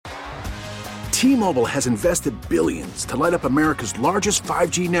T-Mobile has invested billions to light up America's largest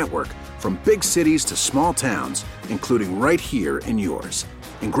 5G network, from big cities to small towns, including right here in yours.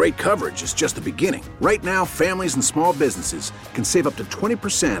 And great coverage is just the beginning. Right now, families and small businesses can save up to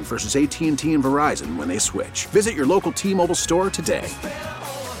 20% versus AT&T and Verizon when they switch. Visit your local T-Mobile store today.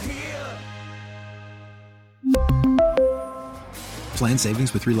 Plan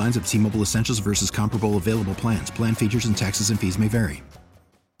savings with 3 lines of T-Mobile Essentials versus comparable available plans. Plan features and taxes and fees may vary.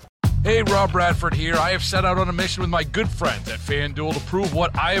 Hey, Rob Bradford here. I have set out on a mission with my good friends at FanDuel to prove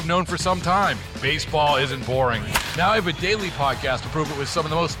what I have known for some time. Baseball isn't boring. Now I have a daily podcast to prove it with some of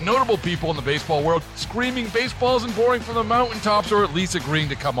the most notable people in the baseball world, screaming baseball isn't boring from the mountaintops, or at least agreeing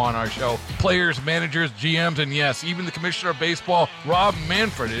to come on our show. Players, managers, GMs, and yes, even the commissioner of baseball, Rob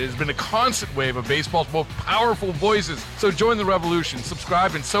Manfred. It has been a constant wave of baseball's most powerful voices. So join the revolution.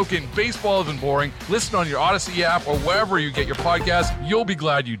 Subscribe and soak in Baseball Isn't Boring. Listen on your Odyssey app or wherever you get your podcast. You'll be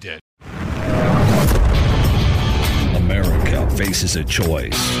glad you did. America faces a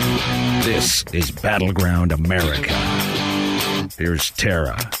choice. This is Battleground America. Here's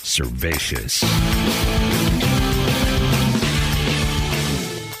Tara Servatius.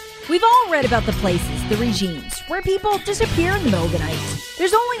 We've all read about the places, the regimes, where people disappear in the middle of the night.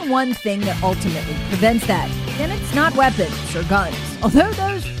 There's only one thing that ultimately prevents that, and it's not weapons or guns, although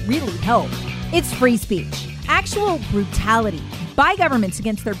those really help. It's free speech. Actual brutality by governments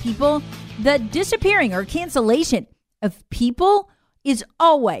against their people. The disappearing or cancellation of people is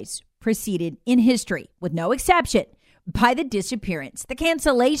always preceded in history, with no exception, by the disappearance, the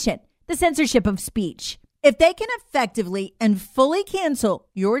cancellation, the censorship of speech. If they can effectively and fully cancel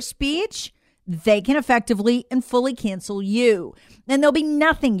your speech, they can effectively and fully cancel you. And there'll be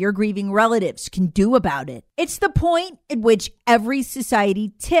nothing your grieving relatives can do about it. It's the point at which every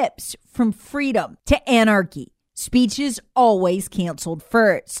society tips from freedom to anarchy. Speech is always canceled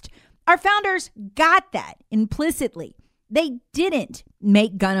first. Our founders got that implicitly. They didn't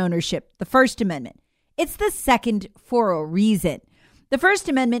make gun ownership the First Amendment. It's the second for a reason. The First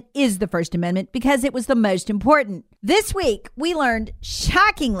Amendment is the First Amendment because it was the most important. This week, we learned,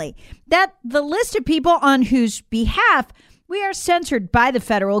 shockingly, that the list of people on whose behalf we are censored by the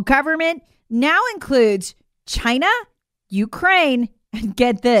federal government now includes China, Ukraine, and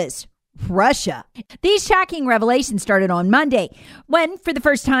get this, Russia. These shocking revelations started on Monday when, for the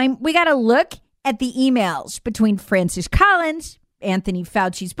first time, we got a look at the emails between Francis Collins, Anthony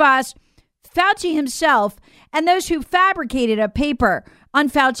Fauci's boss, Fauci himself, and those who fabricated a paper on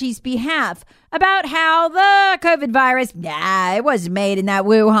Fauci's behalf about how the COVID virus, it wasn't made in that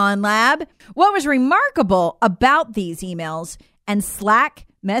Wuhan lab. What was remarkable about these emails and Slack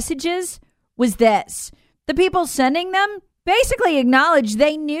messages was this. The people sending them basically acknowledged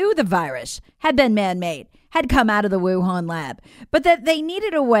they knew the virus had been man-made, had come out of the Wuhan lab, but that they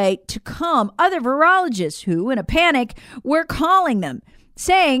needed a way to calm other virologists who, in a panic, were calling them,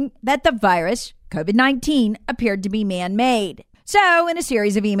 saying that the virus, COVID-19, appeared to be man-made. So, in a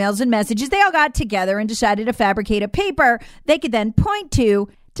series of emails and messages, they all got together and decided to fabricate a paper they could then point to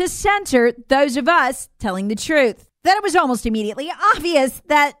censor those of us telling the truth. Then it was almost immediately obvious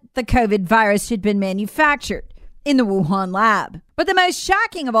that the COVID virus had been manufactured in the Wuhan lab. But the most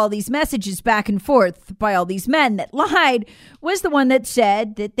shocking of all these messages back and forth by all these men that lied was the one that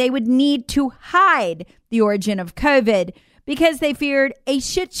said that they would need to hide the origin of COVID because they feared a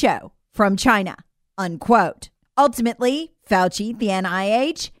shit show from China, unquote. Ultimately, Fauci, the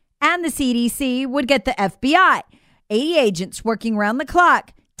NIH, and the CDC would get the FBI, 80 agents working around the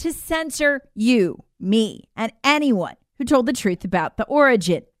clock to censor you, me, and anyone who told the truth about the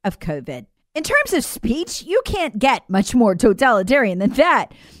origin of COVID. In terms of speech, you can't get much more totalitarian than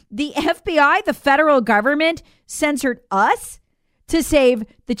that. The FBI, the federal government, censored us to save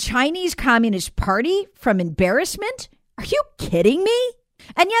the Chinese Communist Party from embarrassment? Are you kidding me?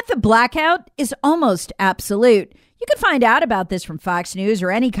 And yet the blackout is almost absolute. You can find out about this from Fox News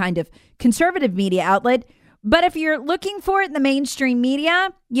or any kind of conservative media outlet. But if you're looking for it in the mainstream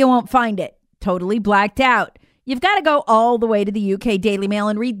media, you won't find it. Totally blacked out. You've got to go all the way to the UK Daily Mail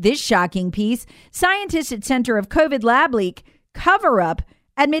and read this shocking piece. Scientists at Center of COVID lab leak cover-up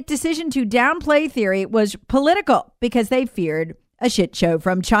admit decision to downplay theory was political because they feared a shit show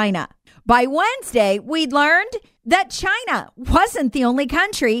from China. By Wednesday, we'd learned that China wasn't the only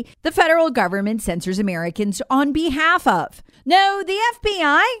country the federal government censors Americans on behalf of. No, the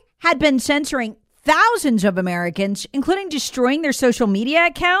FBI had been censoring thousands of Americans, including destroying their social media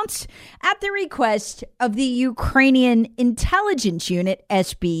accounts at the request of the Ukrainian intelligence unit,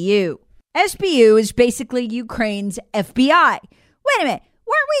 SBU. SBU is basically Ukraine's FBI. Wait a minute.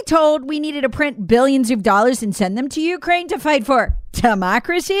 Weren't we told we needed to print billions of dollars and send them to Ukraine to fight for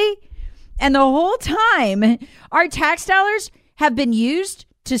democracy? And the whole time, our tax dollars have been used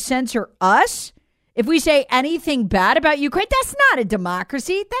to censor us. If we say anything bad about Ukraine, that's not a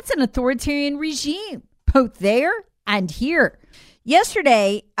democracy. That's an authoritarian regime, both there and here.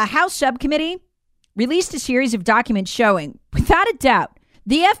 Yesterday, a House subcommittee released a series of documents showing, without a doubt,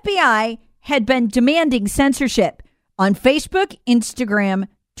 the FBI had been demanding censorship on Facebook, Instagram,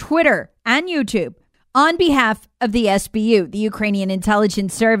 Twitter, and YouTube on behalf of the SBU, the Ukrainian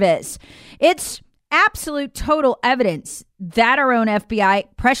Intelligence Service. It's absolute total evidence that our own FBI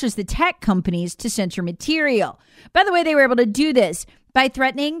pressures the tech companies to censor material. By the way, they were able to do this by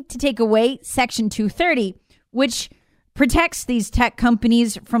threatening to take away Section 230, which protects these tech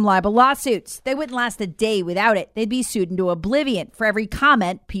companies from libel lawsuits. They wouldn't last a day without it. They'd be sued into oblivion for every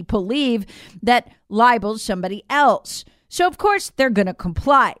comment people leave that libels somebody else. So, of course, they're going to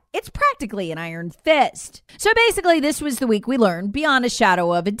comply. It's practically an iron fist. So basically, this was the week we learned, beyond a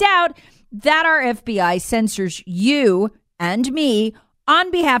shadow of a doubt, that our FBI censors you and me on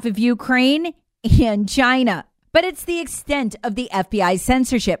behalf of Ukraine and China. But it's the extent of the FBI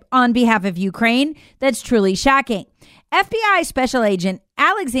censorship on behalf of Ukraine that's truly shocking. FBI Special Agent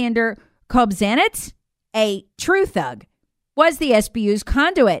Alexander Kobzanets, a true thug, was the SBU's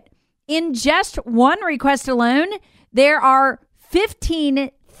conduit. In just one request alone, there are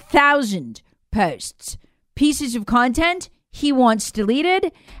 15,000 posts, pieces of content he wants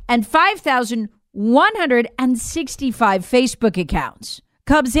deleted, and 5,165 Facebook accounts.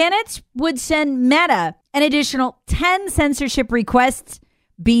 Kobzanets would send Meta an additional 10 censorship requests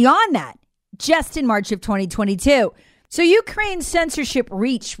beyond that, just in March of 2022. So Ukraine's censorship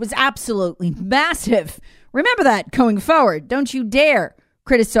reach was absolutely massive. Remember that going forward. Don't you dare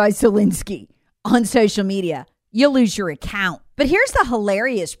criticize Zelensky on social media. You'll lose your account. But here's the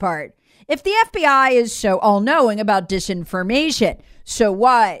hilarious part. If the FBI is so all-knowing about disinformation, so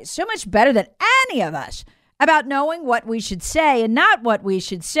wise, so much better than any of us about knowing what we should say and not what we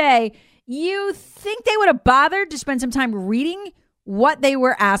should say, you think they would have bothered to spend some time reading what they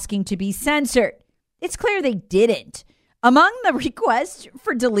were asking to be censored? It's clear they didn't. Among the requests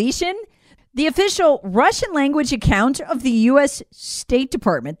for deletion, the official Russian language account of the U.S. State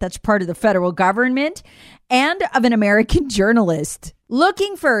Department, that's part of the federal government, and of an American journalist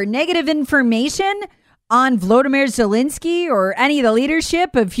looking for negative information on Volodymyr Zelensky or any of the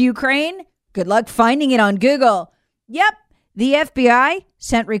leadership of Ukraine. Good luck finding it on Google. Yep, the FBI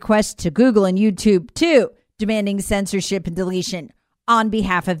sent requests to Google and YouTube too, demanding censorship and deletion on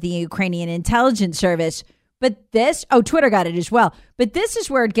behalf of the Ukrainian Intelligence Service. But this, Twitter got it as well. But this is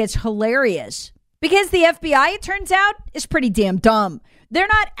where it gets hilarious. Because the FBI, it turns out, is pretty damn dumb. They're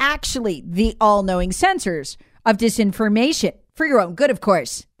not actually the all-knowing censors of disinformation, for your own good, of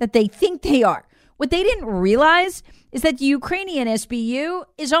course, that they think they are. What they didn't realize is that the Ukrainian SBU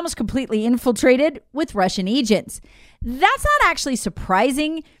is almost completely infiltrated with Russian agents. That's not actually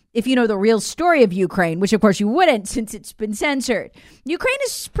surprising if you know the real story of Ukraine, which of course you wouldn't since it's been censored. Ukraine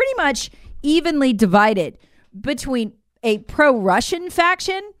is pretty much evenly divided between a pro-Russian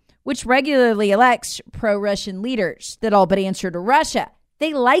faction, which regularly elects pro-Russian leaders that all but answer to Russia.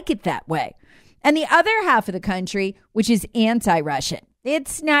 They like it that way. And the other half of the country, which is anti-Russian.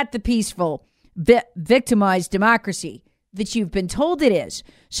 It's not the peaceful, victimized democracy that you've been told it is.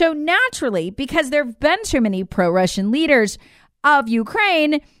 So naturally, because there have been so many pro-Russian leaders of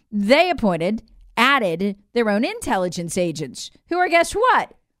Ukraine, they added their own intelligence agents who are, guess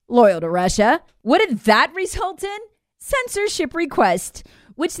what? Loyal to Russia. What did that result in? Censorship request,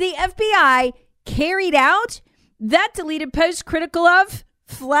 which the FBI carried out that deleted posts critical of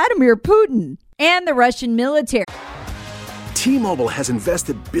Vladimir Putin and the Russian military. T-Mobile has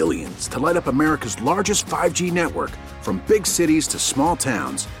invested billions to light up America's largest 5G network, from big cities to small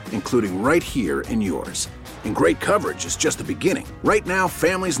towns, including right here in yours. And great coverage is just the beginning. Right now,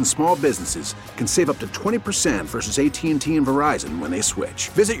 families and small businesses can save up to 20% versus AT&T and Verizon when they switch.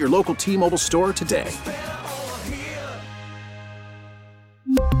 Visit your local T-Mobile store today.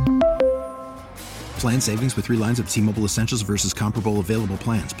 Plan savings with 3 lines of T-Mobile Essentials versus comparable available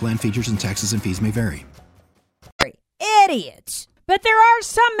plans. Plan features and taxes and fees may vary. Idiots. But there are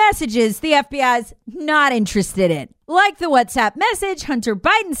some messages the FBI's not interested in, like the WhatsApp message Hunter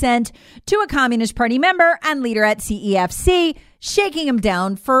Biden sent to a Communist Party member and leader at CEFC, shaking him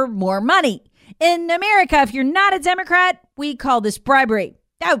down for more money. In America, if you're not a Democrat, we call this bribery.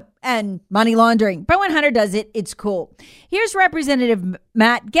 Oh, and money laundering. But when Hunter does it, it's cool. Here's Representative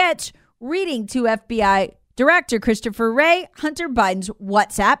Matt Gaetz reading to FBI Director Christopher Wray Hunter Biden's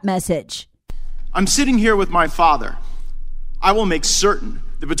WhatsApp message. I'm sitting here with my father. I will make certain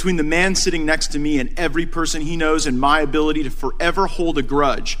that between the man sitting next to me and every person he knows and my ability to forever hold a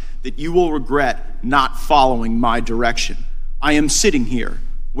grudge, that you will regret not following my direction. I am sitting here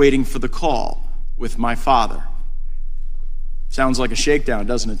waiting for the call with my father. Sounds like a shakedown,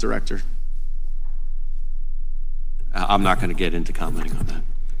 doesn't it, Director? I'm not going to get into commenting on that.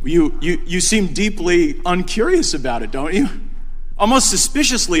 You seem deeply uncurious about it, don't you? Almost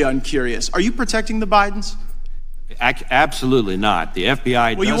suspiciously uncurious. Are you protecting the Bidens? Absolutely not. The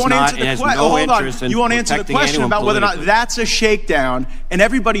FBI does not and has no interest in You won't answer the question about whether or not that's a shakedown, and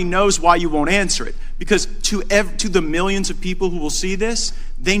everybody knows why you won't answer it. Because to the millions of people who will see this,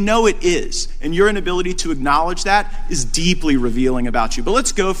 they know it is. And your inability to acknowledge that is deeply revealing about you. But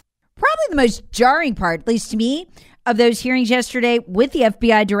let's go. Probably the most jarring part, at least to me, of those hearings yesterday with the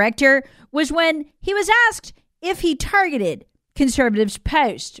FBI director was when he was asked if he targeted conservatives'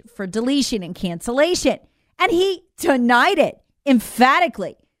 posts for deletion and cancellation. And he denied it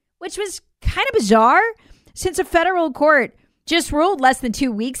emphatically, which was kind of bizarre since a federal court just ruled less than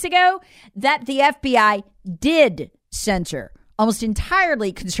 2 weeks ago that the FBI did censor almost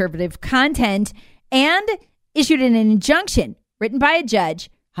entirely conservative content and issued an injunction written by a judge,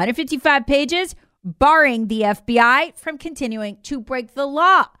 155 pages, barring the FBI from continuing to break the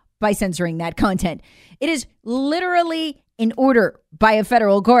law by censoring that content. It is literally an order by a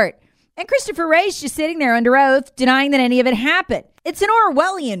federal court. And Christopher Wray's just sitting there under oath, denying that any of it happened. It's an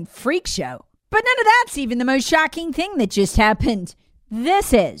Orwellian freak show. But none of that's even the most shocking thing that just happened.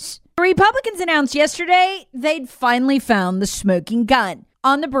 This is. The Republicans announced yesterday they'd finally found the smoking gun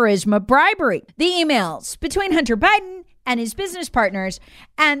on the Burisma bribery. The emails between Hunter Biden and his business partners,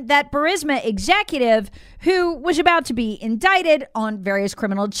 and that Burisma executive who was about to be indicted on various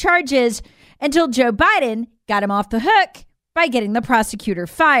criminal charges until Joe Biden got him off the hook by getting the prosecutor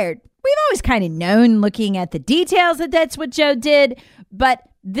fired. We've always kind of known, looking at the details, that that's what Joe did, but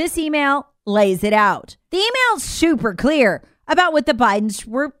this email lays it out. The email's super clear about what the Bidens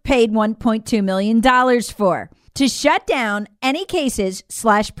were paid $1.2 million for: to shut down any cases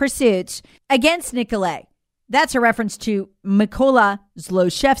 / pursuits against Nikolai. That's a reference to Mykola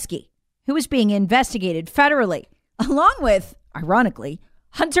Zlochevsky, who was being investigated federally, along with, ironically,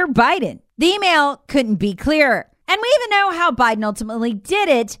 Hunter Biden. The email couldn't be clearer. And we even know how Biden ultimately did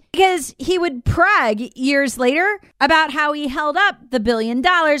it, because he would brag years later about how he held up the $1 billion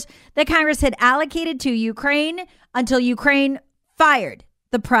that Congress had allocated to Ukraine until Ukraine fired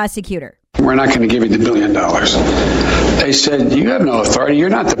the prosecutor. We're not going to give you the $1 billion. They said, you have no authority. You're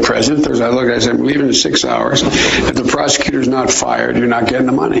not the president. I looked, I said, I'm leaving in 6 hours. If the prosecutor's not fired, you're not getting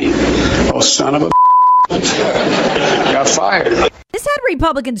the money. Oh, son of a got fired. This had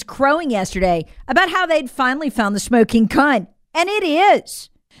Republicans crowing yesterday about how they'd finally found the smoking gun. And it is.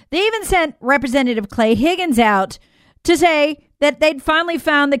 They even sent Representative Clay Higgins out to say that they'd finally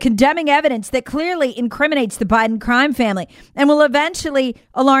found the condemning evidence that clearly incriminates the Biden crime family and will eventually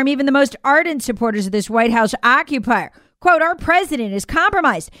alarm even the most ardent supporters of this White House occupier. Quote, our president is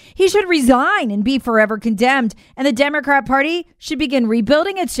compromised. He should resign and be forever condemned, and the Democrat Party should begin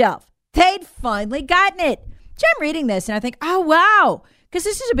rebuilding itself. They'd finally gotten it. So I'm reading this and I think, oh, wow, because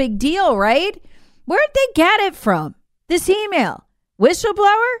this is a big deal, right? Where'd they get it from? This email.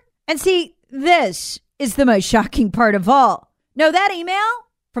 Whistleblower? And see, this is the most shocking part of all. No, that email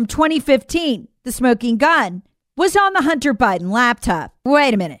from 2015, the smoking gun, was on the Hunter Biden laptop.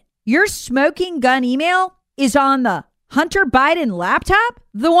 Wait a minute. Your smoking gun email is on the Hunter Biden laptop?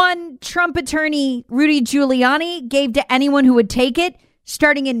 The one Trump attorney Rudy Giuliani gave to anyone who would take it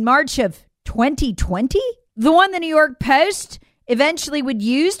starting in March of 2020? The one the New York Post eventually would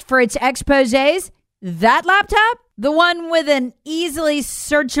use for its exposés? That laptop? The one with an easily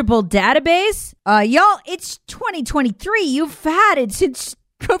searchable database? Y'all, it's 2023. You've had it since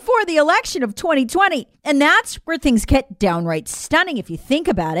before the election of 2020. And that's where things get downright stunning if you think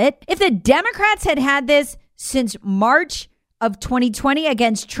about it. If the Democrats had had this since March of 2020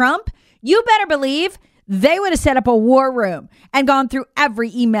 against Trump, you better believe they would have set up a war room and gone through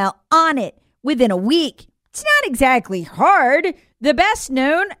every email on it within a week. It's not exactly hard. The best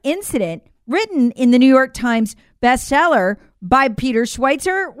known incident written in the New York Times bestseller by Peter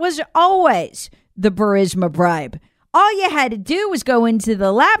Schweitzer was always the Burisma bribe. All you had to do was go into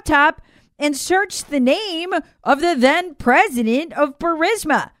the laptop and search the name of the then president of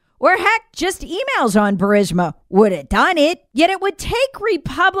Burisma. Or heck, just emails on Burisma would have done it. Yet it would take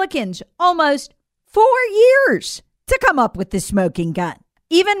Republicans almost 4 years to come up with the smoking gun.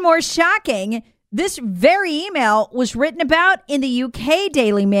 Even more shocking, this very email was written about in the UK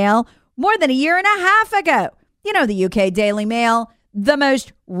Daily Mail more than a year and a half ago. You know, the UK Daily Mail, the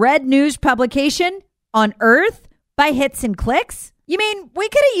most read news publication on earth by hits and clicks. You mean we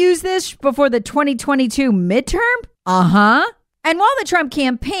could have used this before the 2022 midterm? Uh-huh. And while the Trump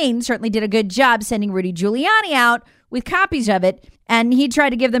campaign certainly did a good job sending Rudy Giuliani out with copies of it, and he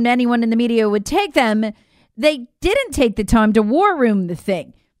tried to give them to anyone in the media who would take them, they didn't take the time to war room the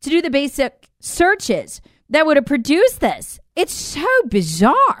thing, to do the basic searches that would have produced this. It's so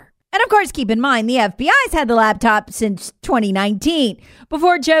bizarre. And of course, keep in mind, the FBI's had the laptop since 2019,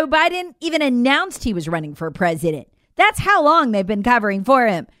 before Joe Biden even announced he was running for president. That's how long they've been covering for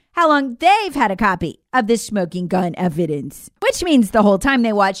him, how long they've had a copy of this smoking gun evidence, which means the whole time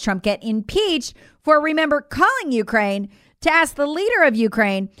they watched Trump get impeached for, remember, calling Ukraine to ask the leader of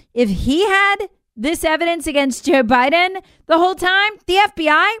Ukraine if he had this evidence against Joe Biden the whole time, the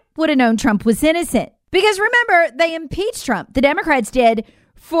FBI would have known Trump was innocent. Because remember, they impeached Trump, the Democrats did,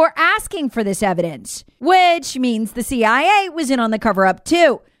 for asking for this evidence, which means the CIA was in on the cover-up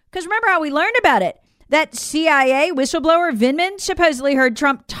too. Because remember how we learned about it? That CIA whistleblower Vindman supposedly heard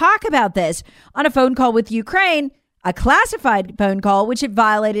Trump talk about this on a phone call with Ukraine, a classified phone call, which had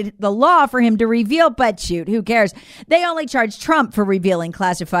violated the law for him to reveal. But shoot, who cares? They only charged Trump for revealing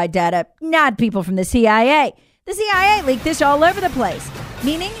classified data, not people from the CIA. The CIA leaked this all over the place,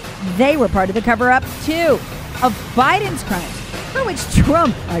 meaning they were part of the cover-up, too, of Biden's crimes, for which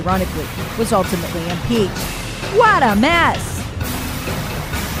Trump, ironically, was ultimately impeached. What a mess!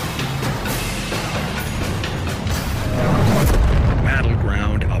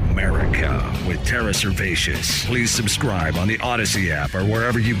 Battleground America with Tara Servatius. Please subscribe on the Odyssey app or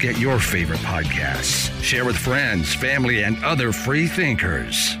wherever you get your favorite podcasts. Share with friends, family, and other free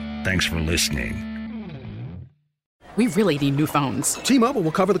thinkers. Thanks for listening. We really need new phones. T-Mobile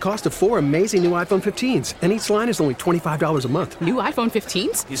will cover the cost of 4 amazing new iPhone 15s, and each line is only $25 a month. New iPhone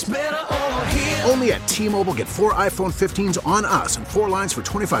 15s? It's better over here. Only at T-Mobile, get 4 iPhone 15s on us and 4 lines for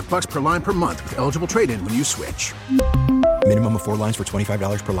 $25 per line per month with eligible trade-in when you switch. Minimum of 4 lines for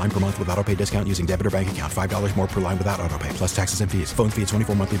 $25 per line per month with autopay discount using debit or bank account. $5 more per line without autopay, plus taxes and fees. Phone fee at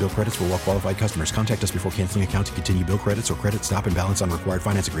 24 monthly bill credits for well-qualified customers. Contact us before canceling account to continue bill credits or credit stop and balance on required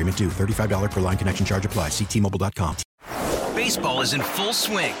finance agreement due. $35 per line connection charge applies. See T-Mobile.com. Baseball is in full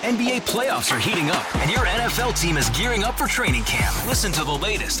swing. NBA playoffs are heating up, and your NFL team is gearing up for training camp. Listen to the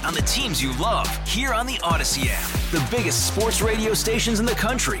latest on the teams you love here on the Odyssey app. The biggest sports radio stations in the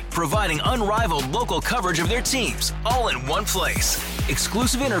country, providing unrivaled local coverage of their teams, all in one place.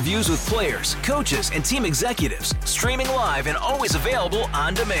 Exclusive interviews with players, coaches, and team executives, streaming live and always available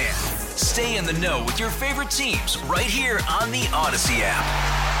on demand. Stay in the know with your favorite teams right here on the Odyssey app.